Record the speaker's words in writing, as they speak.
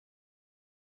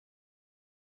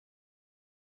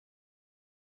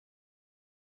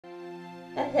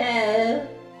Hello,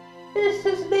 this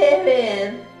is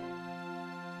Miriam.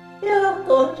 You're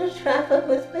going to travel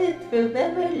with me through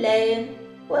memory lane,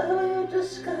 where we will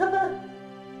discover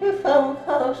through phone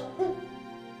calls the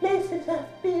places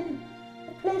I've been,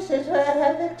 the places where I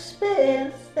have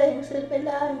experienced things in my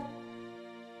life.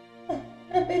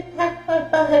 Let me pack my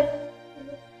bag.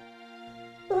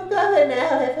 We're going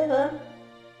now, everyone.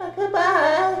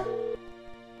 Goodbye.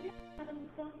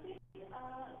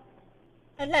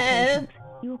 Hello?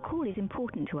 Your call is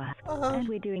important to us, and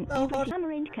we're doing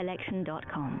everything.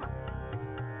 TamarinCollection.com.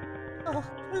 Oh,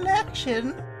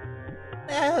 collection?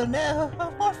 No, I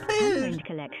want food. Tamarind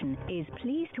Collection is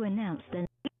pleased to announce the...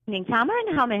 Evening,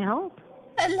 Tamarin, how may I help?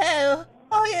 Hello,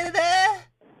 are you there?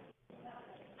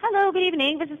 Hello, good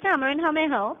evening, this is Tamarin, how may I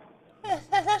help? Yes,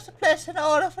 that's a place in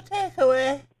order for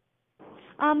takeaway.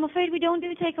 I'm afraid we don't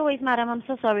do takeaways, madam, I'm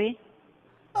so sorry.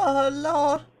 Oh,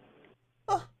 Lord.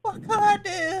 Oh, what can I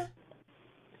do?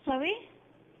 Sorry?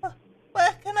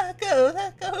 Where can I go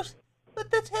that goes with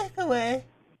the takeaway?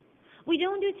 We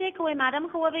don't do takeaway, madam.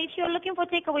 However, if you're looking for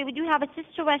takeaway, we do have a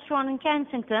sister restaurant in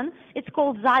Kensington. It's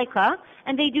called Zyka,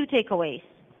 and they do takeaways.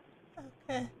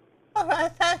 Okay. All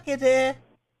right, thank you, dear.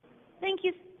 Thank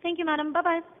you, madam.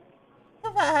 Bye-bye.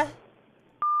 Bye-bye.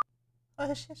 What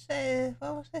did she say?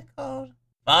 What was it called?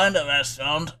 Find a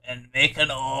restaurant and make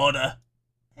an order.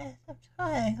 Yes, I'm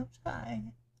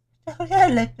trying. Don't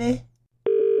yell at me.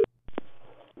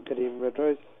 Good evening,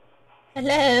 Bertrand.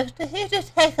 Hello, did you do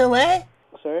takeaway?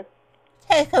 Sorry?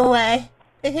 Takeaway.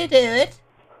 Did you do it?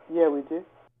 Yeah, we do.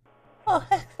 Oh,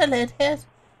 excellent, yes.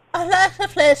 I'd like to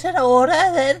place an order,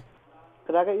 then.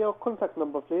 Could I get your contact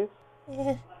number, please?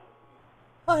 Yes.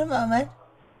 One moment.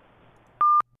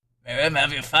 Miriam,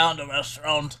 have you found a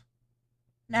restaurant?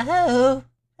 No.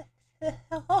 They're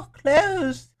all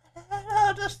closed. I don't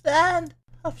understand.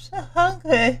 I'm so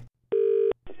hungry.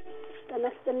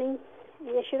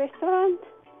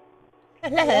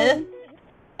 Hello.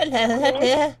 Hello there,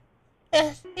 dear.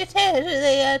 Yes, you take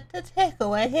the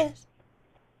takeaway, yes.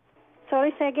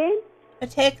 Sorry, say again? The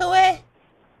takeaway?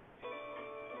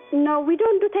 No, we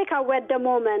don't do takeaway at the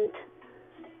moment.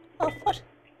 Oh, what?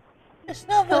 This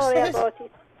number Sorry says about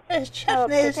it. there's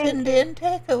Chinese Indian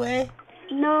takeaway.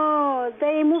 No,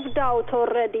 they moved out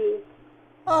already.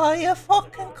 Oh, you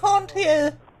fucking cunt,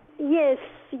 you. Yes,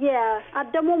 yeah.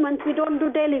 At the moment, we don't do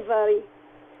delivery.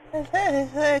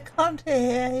 Very cunty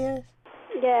here, yes.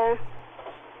 Yeah.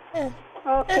 Yes.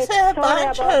 Okay, Is there a sorry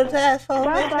bunch about it. there for me?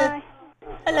 Bye-bye.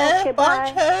 Hello, Okay,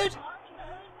 bye. Bunchard?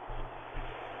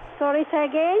 Sorry, say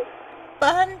again?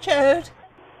 Bunchard?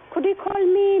 Could you call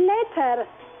me later?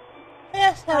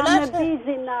 Yes, I'm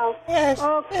busy now. Yes.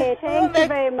 Okay, thank you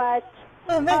very much.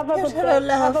 We'll make Have a good use of day. a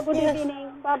laugh, Have a good yes.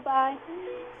 evening. Bye-bye.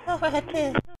 All right,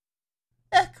 dear.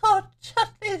 They're called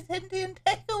Chinese Indian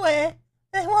takeaway.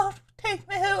 They won't take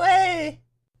me away.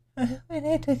 We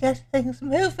need to get things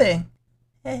moving.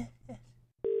 Yes.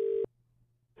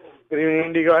 Good evening,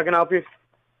 Indigo. I can help you.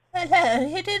 Hello,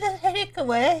 you do the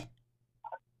takeaway?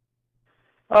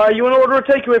 You want to order a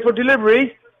takeaway for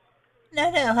delivery? No,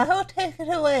 I will take it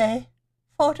away.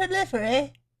 For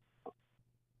delivery.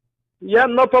 Yeah,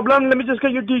 no problem. Let me just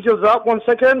get your details up. 1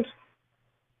 second.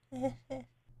 Yes.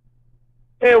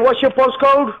 Hey, what's your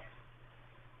postcode?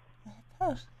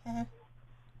 Postcode?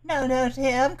 No,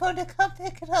 dear, I'm going to come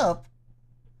pick it up.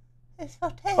 It's for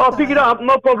takeaway. Oh, pick it up.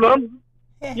 No problem.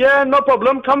 Yes. Yeah, no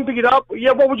problem. Come pick it up.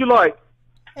 Yeah, what would you like?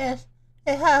 Yes,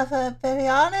 they have a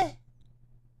biryani.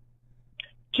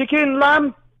 Chicken,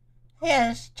 lamb?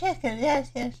 Yes, chicken,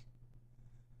 yes.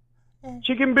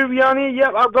 Chicken biryani?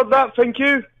 Yep, I've got that. Thank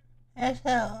you. Yes,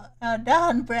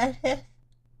 naan bread, yes.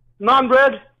 Naan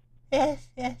bread? Yes.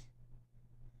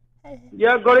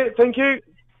 Yeah, got it. Thank you.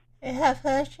 They have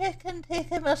a chicken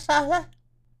tikka masala.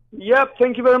 Yep,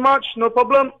 thank you very much. No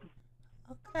problem.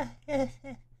 Okay, yes.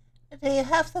 Do you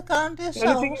have the gandu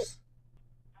Anything? sauce?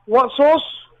 What sauce?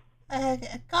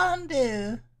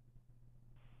 Gandu.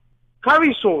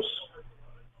 Curry sauce.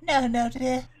 No,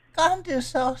 dear. Gandu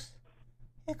sauce.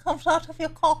 It comes out of your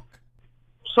cock.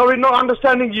 Sorry, not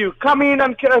understanding you. Come in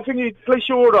and place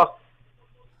your order.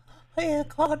 Oh, you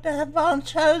goddamn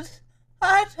bunchos.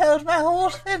 I told my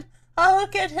husband I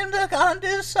would get him the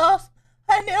gandu sauce,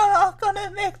 and you're not going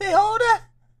to make the order.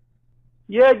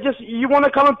 Yeah, you want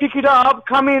to come and pick it up,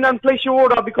 come in and place your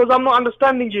order because I'm not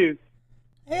understanding you.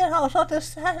 You're not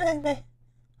understanding me.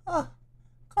 Oh,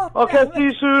 God. Okay, see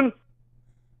you soon.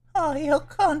 Oh, you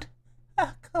cunt.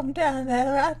 I'll come down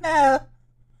there right now.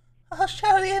 I'll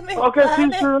show you me Okay, see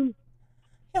you Fanny. soon.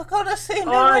 You're going to see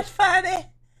me All with Fanny.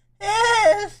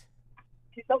 Yes.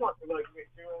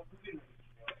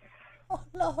 Oh,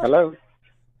 Lord. Hello.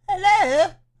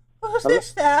 Hello? Who's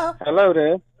this now? Hello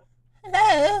there.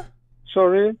 Hello?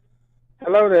 Sorry.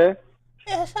 Hello there.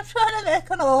 Yes, I'm trying to make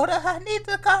an order. I need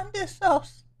the gandu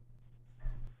sauce.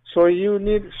 Sorry, you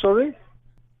need... Sorry?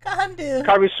 Gandu.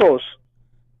 Curry sauce.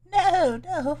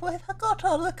 No, wait, I got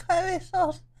all the curry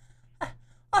sauce.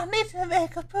 I need to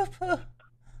make a poo-poo.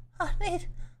 I need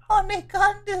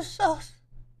gandu sauce.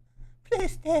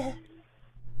 Please, dear.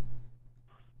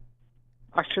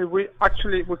 Actually, we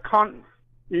can't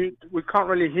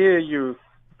really hear you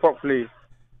properly.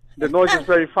 The noise is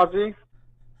very fuzzy.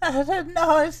 The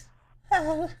noise.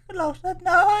 Lots of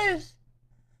noise.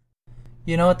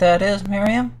 You know what that is,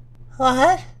 Miriam?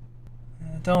 What?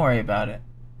 Don't worry about it.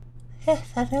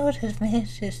 Yes, I know what it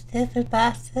means, you stupid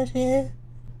bastard, you.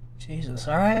 Jesus,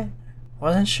 alright.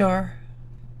 Wasn't sure.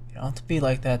 You don't have to be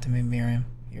like that to me, Miriam.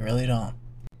 You really don't.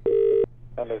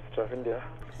 Hello, Staff India.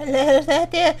 Hello there,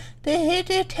 dear. Do you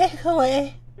do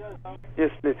takeaway?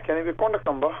 Yes, please. Can you give contact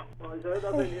number? Hold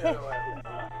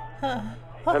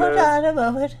on a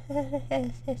moment.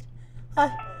 Yes.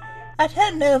 I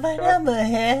don't know my number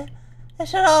here.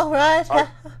 Is it alright?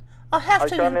 I'll have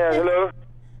to... Hello?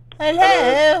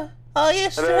 Hello? Are you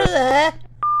still there?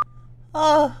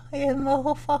 Oh, you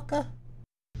motherfucker.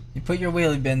 You put your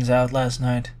wheelie bins out last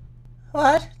night.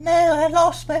 What? No, I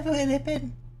lost my wheelie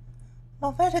bin.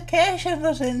 My medication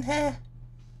was in here.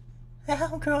 Now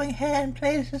I'm growing hair in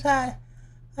places I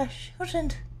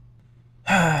shouldn't.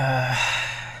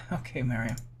 Okay,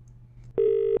 Miriam.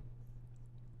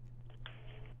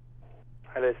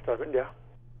 Hello, Staff India.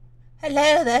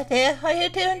 Hello there, dear. Are you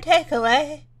doing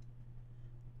takeaway?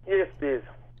 Yes, please.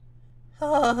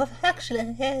 Oh,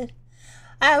 excellent, yes.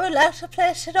 I would like to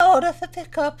place an order for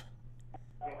pickup.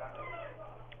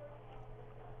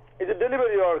 Is it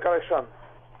delivery or collection?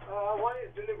 One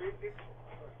is delivery.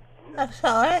 I'm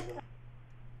sorry?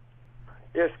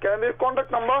 Yes, can I have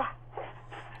contact number?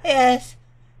 Yes.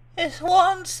 It's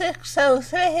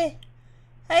 1603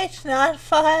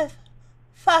 895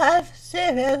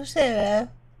 500.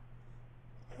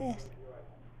 Yes.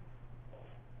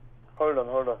 Hold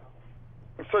on.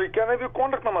 Sorry, can I have your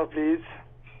contact number, please?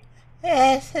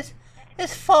 Yes, it's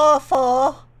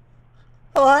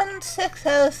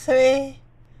 1603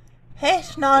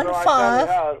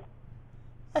 895.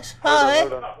 Sorry.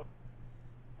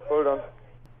 Hold on.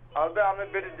 Abi আমি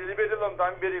delivery দিলাম তো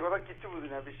আমি বেরিয়ে কথা কিছু বুঝি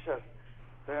না বিশ্বাস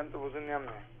দেখেন তো বুঝুন নি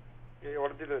আমি এই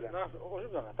অর্ডার দিল না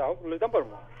অসুবিধা না তাও লইতাম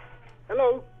পারবো Hello.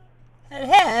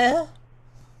 Hello.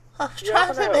 I was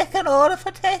trying to make an order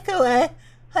for takeaway.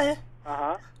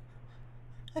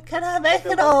 Can I make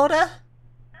an order?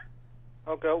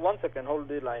 Okay, 1 second, hold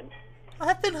the line.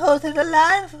 I've been holding the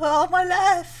line for all my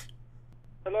life.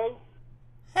 Hello.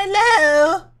 Hello.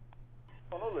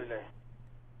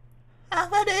 How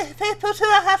many people do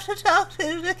I have to talk to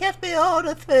get me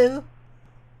order through?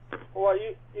 Oh,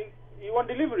 you want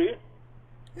delivery?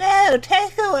 No,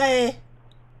 takeaway.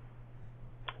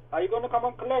 Are you going to come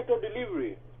and collect or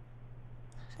delivery?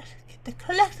 The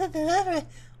collect and delivery?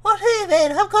 What do you mean?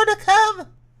 I'm going to come.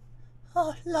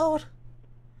 Oh, Lord.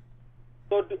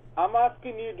 So I'm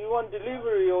asking you, do you want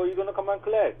delivery or are you going to come and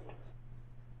collect?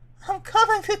 I'm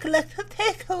coming to collect the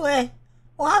takeaway.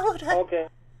 Why would I? Okay.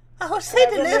 I would say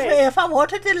delivery if I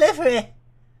wanted delivery.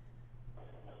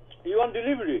 You want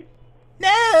delivery?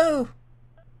 No.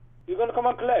 You're going to come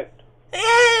and collect?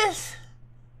 Yes.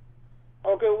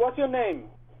 Okay, what's your name?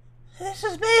 This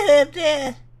is Miriam,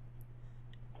 dear.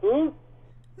 Who?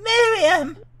 Miriam.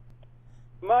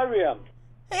 Miriam.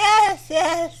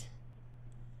 Yes.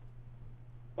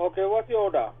 Okay, what's your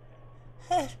order?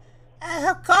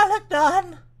 Garlic naan.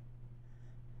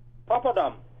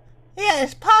 Papadum. Yes,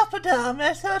 papadum.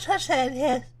 That's what I said,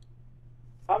 yes.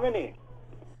 How many?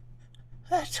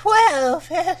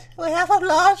 12, yes. We have a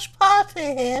large party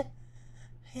here.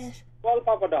 Yes. 12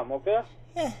 papadum, okay?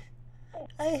 Yes.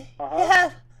 You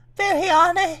have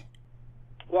biryani.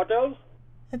 What else?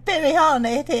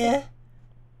 Biryani, dear.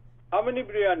 How many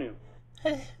biryani? I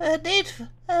need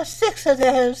 6 of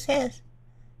those, yes.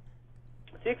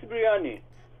 6 biryani.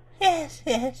 Yes.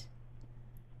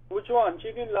 Which one?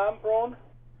 Chicken, lamb, prawn?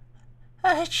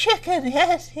 Chicken,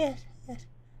 yes.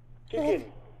 Chicken.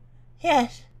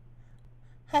 Yes.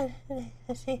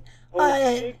 Let's see.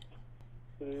 Oh,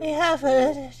 We have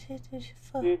 6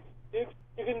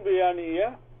 chicken biryani,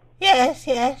 yeah? Yes.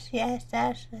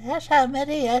 That's how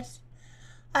many, yes.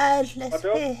 Let's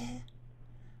see.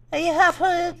 You have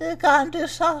the gandu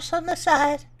sauce on the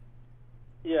side?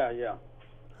 Yeah.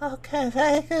 Okay,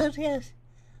 very good, yes.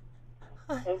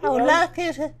 I would like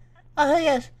you to... Oh,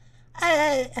 yes.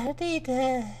 I need...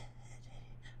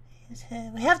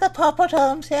 we have the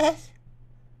poppadoms, yes?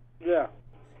 Yeah.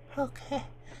 Okay.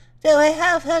 Do we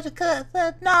have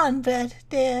the naan bread,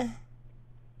 dear?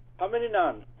 How many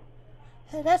naan?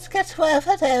 Let's get 12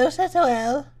 of those as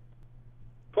well.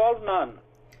 12 naan.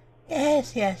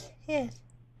 Yes.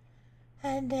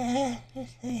 And,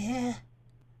 let's see here.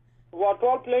 What,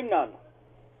 12 plain naan?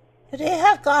 Do you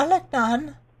have garlic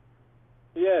naan?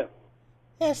 Yeah.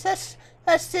 Yes,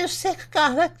 let's do 6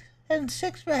 garlic and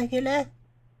 6 regular.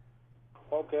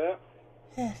 Okay.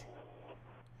 Yes.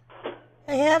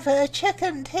 I have a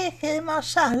chicken tikka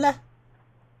masala.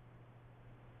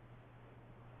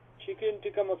 Chicken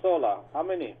tikka masala. How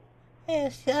many?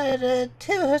 Yes, 2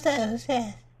 of those,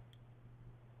 yes.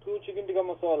 2 chicken tikka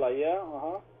masala,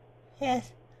 yeah?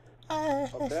 Yes.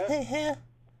 Let's Okay. see here.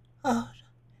 Oh,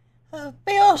 my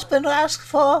husband asked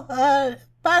for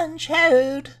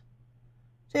banchode.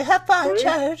 Do you have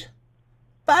banchode?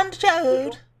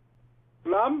 Banchode.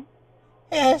 Lamb?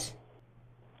 Yes.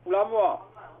 Lamb what?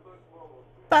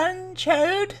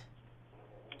 Banchode.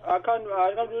 I can't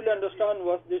really understand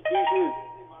what this dish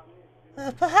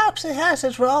is. Perhaps he has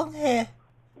it wrong here.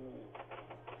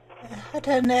 I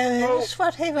don't know. It's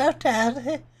what he wrote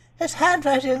down. His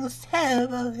handwriting is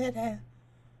terrible, you know.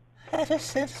 Ever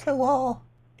since the war.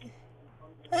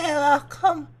 Well, I'll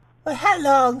come. Well, how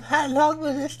long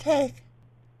will this take?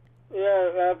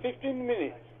 Yeah, 15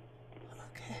 minutes.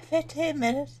 Okay, 15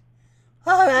 minutes.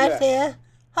 All right, Yeah. dear.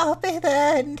 I'll be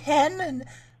there in 10, and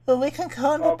we can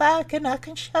go in the back, and I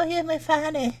can show you my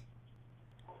fanny.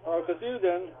 Okay, see you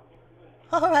then.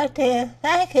 All right, dear.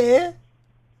 Thank you.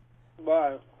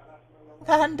 Bye.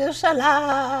 Kandu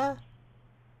salah.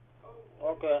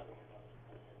 Okay.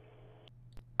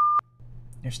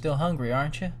 You're still hungry,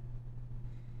 aren't you?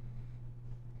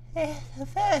 Yes, I'm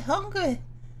very hungry.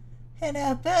 And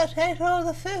Bert ate all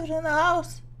the food in the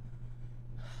house.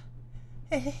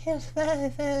 He's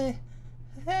very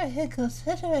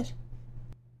inconsiderate.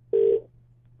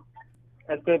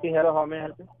 SKP, hello, how may I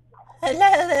help you?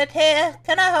 Hello there, dear.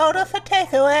 Can I order for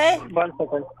takeaway? 1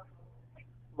 second.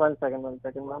 1 second,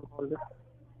 ma'am. Hold it.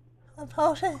 I'm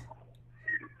holding.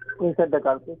 Inside the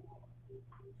car, please.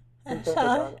 I'm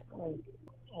sorry.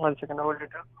 1 second, hold it.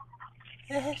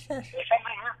 Yes.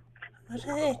 What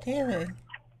are they doing?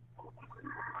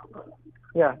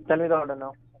 Yeah, tell me the order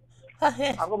now. Oh,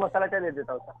 yes. आपको मसाला क्या दे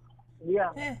देता हूँ sir?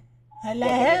 Yeah.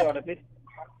 Hello? Order, please.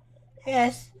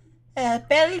 Yes. Bell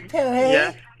puree.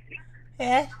 Yeah.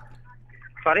 Yes.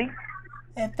 Sorry?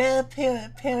 Bell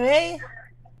puree.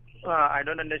 I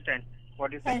don't understand.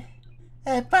 What you say?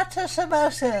 Butter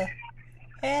samosa.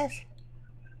 Yes.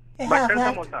 You have Butter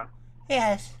that? samosa.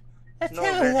 Yes. The No, two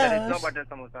of there is no those. butter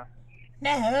samosa.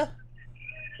 No.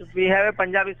 We have a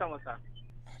Punjabi samosa.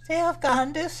 Do you have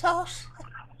gandu sauce?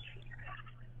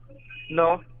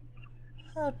 No.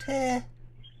 Oh dear.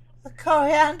 The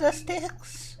coriander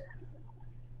sticks.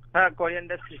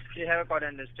 Coriander sticks. We have a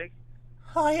coriander stick.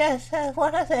 Oh yes,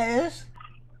 one of those.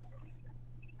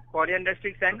 Coriander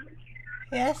sticks and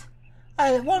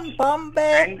One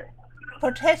Bombay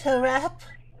potato wrap.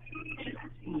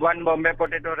 1 Bombay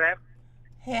potato wrap.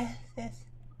 Yes.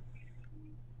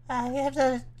 You have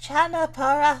the chana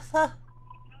paratha.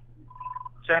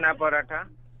 Chana paratha.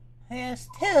 Yes,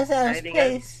 2 of those, Anything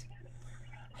please.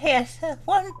 Yes,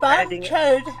 1 Anything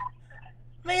banchode.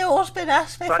 My husband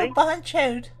asked me Sorry? for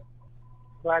banchode.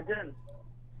 Rajan.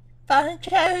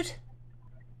 Banchode.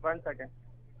 1 second.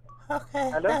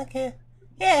 Okay, Hello? thank you.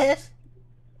 Yes.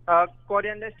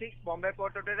 Coriander sticks, Bombay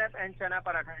potato wrap and chana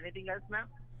paratha. Anything else, ma'am?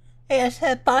 Yes,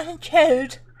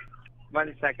 banchode.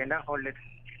 1 second. Hold it.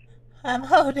 I'm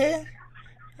holding.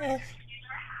 Yes.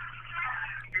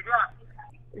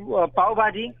 Pav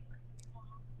bhaji.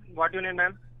 What your name,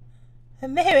 ma'am?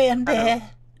 Miriam, dear.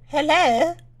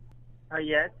 Hello?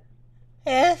 Yes.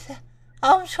 Yes.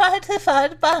 I'm trying to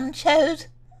find banchode.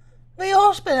 My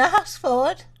husband asked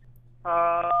for it.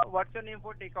 What's your name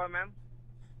for takeout, ma'am?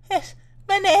 Yes,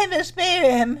 my name is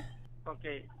Miriam.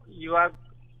 Okay. You are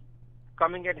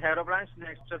coming at Hero Branch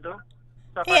next to the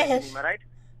Safari Yes. Cinema, right?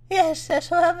 Yes, that's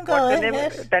where I'm What's going. your name?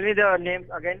 Yes. Tell me the name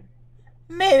again.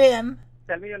 Miriam.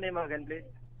 Tell me your name again, please.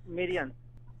 Miriam.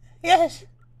 Yes.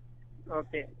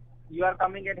 Okay. You are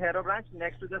coming at Hero Branch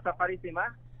next to the Safari Cinema.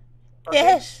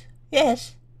 Okay?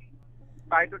 Yes.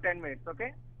 5 to 10 minutes,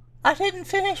 okay? I didn't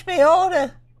finish my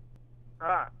order.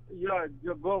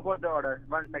 You go for the order.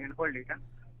 1 second, hold it.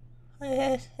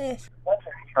 Yes.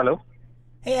 Hello?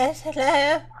 Yes,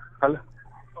 hello. Hello?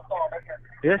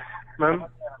 Yes, ma'am.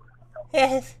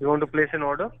 Yes. You want to place an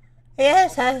order?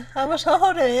 Yes, I was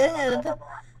ordering and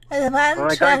the man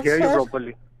I can't hear you transferred.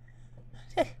 properly.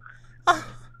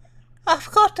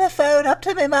 I've got the phone up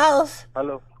to my mouth.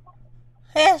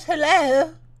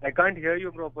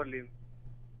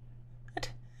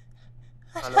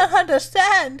 I don't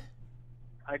understand.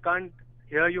 I can't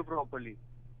hear you properly.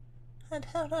 I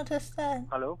don't understand.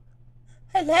 Hello?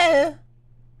 Hello?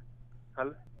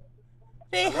 Hello?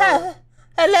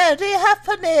 Hello, do you have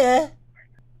paneer?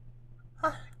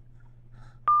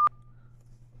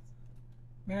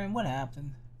 Miriam, what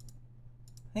happened?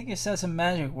 I think you said some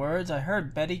magic words. I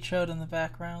heard Betty Chode in the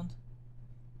background.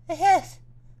 Yes,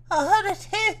 I heard it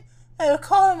too. They were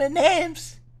calling me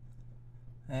names.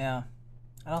 Yeah.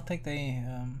 I don't think they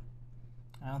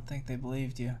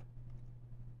believed you.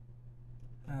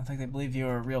 I don't think they believed you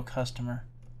were a real customer.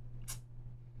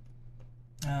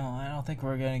 No, I don't think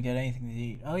we're gonna get anything to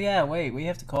eat. Oh yeah, wait, we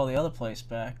have to call the other place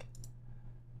back.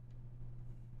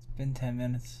 It's been 10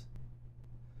 minutes.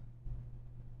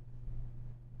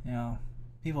 You know,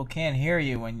 people can't hear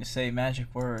you when you say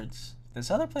magic words. This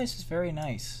other place is very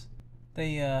nice.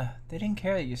 They didn't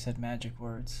care that you said magic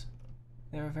words.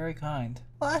 They were very kind.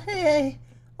 What are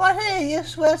you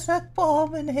supposed to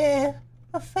bomb in here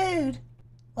for food?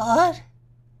 What?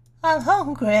 I'm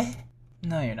hungry.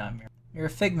 No, you're not, Miriam. You're a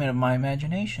figment of my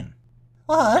imagination.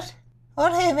 What?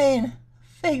 What do you mean,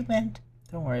 figment?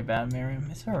 Don't worry about it, Miriam.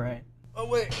 It's alright. Oh,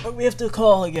 wait, but we have to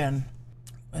call again.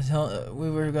 We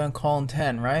were gonna call in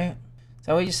 10, right? Is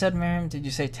that what you said, Miriam? Did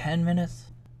you say 10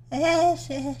 minutes? Yes,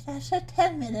 I said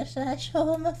 10 minutes and I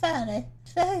showed him my family.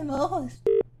 Same old.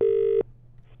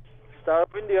 Star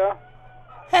of India.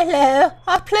 Hello,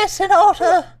 I placed an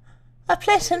order. For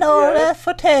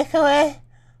takeaway.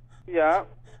 Yeah.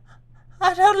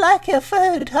 I don't like your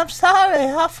food. I'm sorry,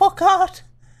 I forgot.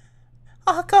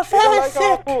 I got You don't very like sick.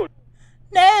 our food?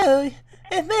 No,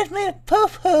 it made me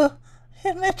poo-poo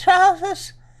in my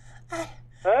trousers. I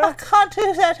can't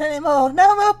do that anymore.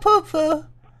 No more poo-poo.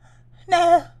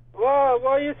 No. What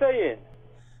are you saying?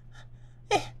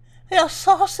 Your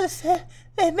sauces,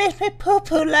 they made me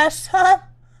poo-poo last time.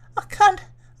 I can't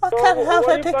have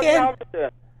it again.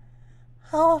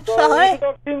 Oh, I'm sorry.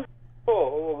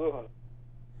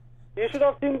 You should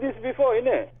have seen this before,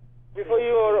 innit? Before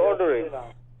you were ordering.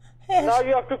 Yes. Now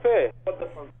you have to pay. No,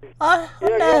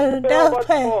 don't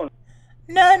pay.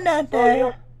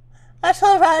 No. That's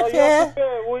all right, yeah.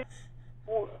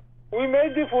 We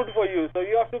made the food for you, so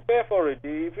you have to pay for it,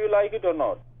 if you like it or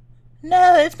not.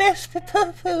 No, it makes me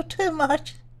poo-poo too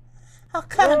much. I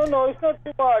can't. No, it's not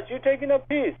too much. You're taking a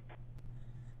piece.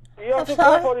 You have to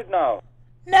sorry? pay for it now.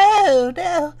 No.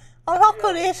 I'm not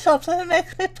going to eat something that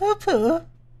makes me poo-poo.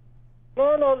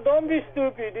 No, don't be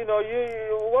stupid.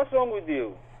 What's wrong with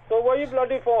you? So why you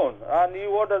bloody phone and you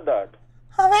ordered that?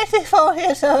 I'm 84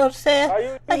 years old,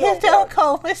 sir. And you don't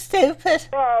call me stupid.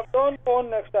 Don't phone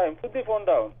next time. Put the phone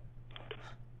down.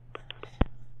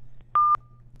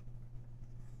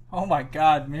 Oh my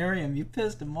god, Miriam, you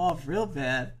pissed him off real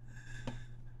bad.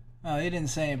 Well, he didn't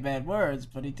say any bad words,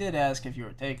 but he did ask if you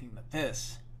were taking the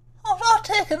piss. I'm not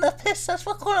taking the piss. That's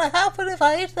what's going to happen if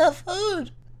I eat the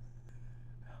food.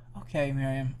 Okay,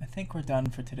 Miriam, I think we're done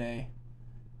for today.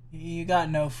 You got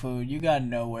no food. You got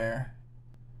nowhere.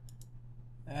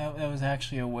 That was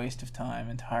actually a waste of time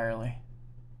entirely.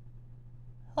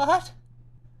 What?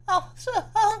 I'm so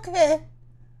hungry.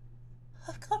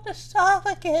 I've got to starve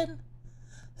again.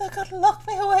 They're going to lock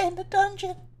me away in the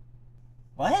dungeon.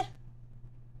 What? What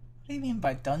do you mean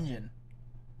by dungeon?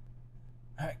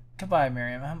 Alright, goodbye,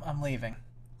 Miriam. I'm leaving.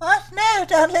 What? No,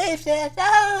 don't leave yet.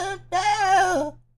 No.